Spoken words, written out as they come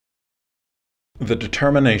The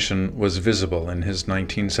determination was visible in his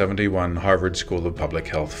 1971 Harvard School of Public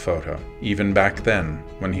Health photo. Even back then,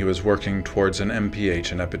 when he was working towards an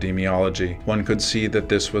MPH in epidemiology, one could see that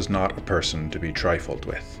this was not a person to be trifled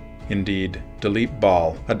with. Indeed, Dileep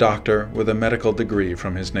Bal, a doctor with a medical degree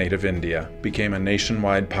from his native India, became a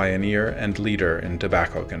nationwide pioneer and leader in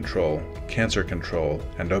tobacco control, cancer control,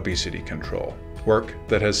 and obesity control. Work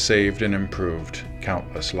that has saved and improved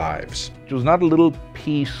countless lives. It was not a little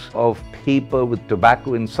piece of paper with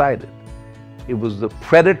tobacco inside it. It was the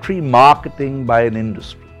predatory marketing by an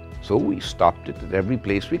industry. So we stopped it at every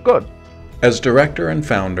place we could. As director and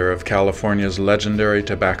founder of California's legendary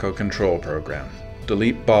tobacco control program,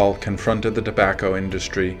 Dileep Bal confronted the tobacco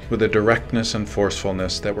industry with a directness and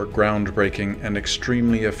forcefulness that were groundbreaking and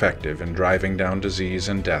extremely effective in driving down disease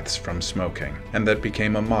and deaths from smoking, and that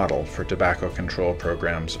became a model for tobacco control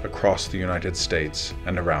programs across the United States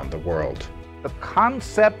and around the world. The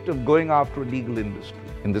concept of going after a legal industry,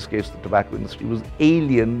 in this case the tobacco industry, was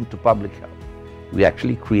alien to public health. We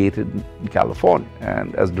actually created in California,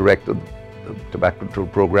 and as director of the tobacco control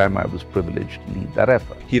program, I was privileged to lead that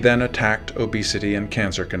effort. He then attacked obesity and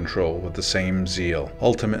cancer control with the same zeal,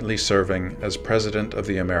 ultimately serving as president of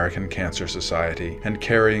the American Cancer Society and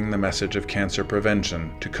carrying the message of cancer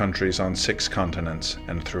prevention to countries on 6 continents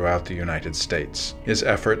and throughout the United States. His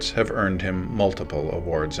efforts have earned him multiple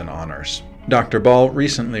awards and honors. Dr. Bal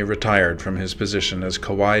recently retired from his position as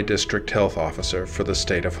Kauai District Health Officer for the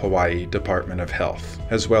State of Hawaii Department of Health,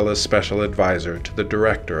 as well as Special Advisor to the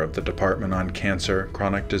Director of the Department on Cancer,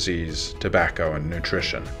 Chronic Disease, Tobacco, and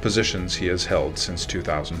Nutrition, positions he has held since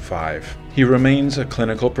 2005. He remains a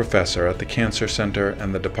clinical professor at the Cancer Center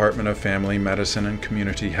and the Department of Family Medicine and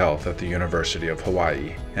Community Health at the University of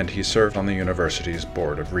Hawaii, and he served on the university's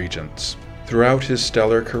Board of Regents. Throughout his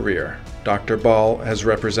stellar career, Dr. Bal has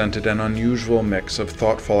represented an unusual mix of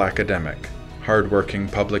thoughtful academic, hard-working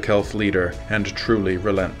public health leader, and truly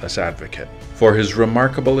relentless advocate. For his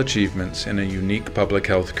remarkable achievements in a unique public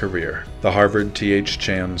health career, the Harvard T.H.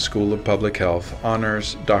 Chan School of Public Health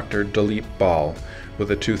honors Dr. Dileep Bal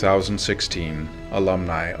with a 2016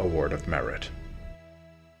 Alumni Award of Merit.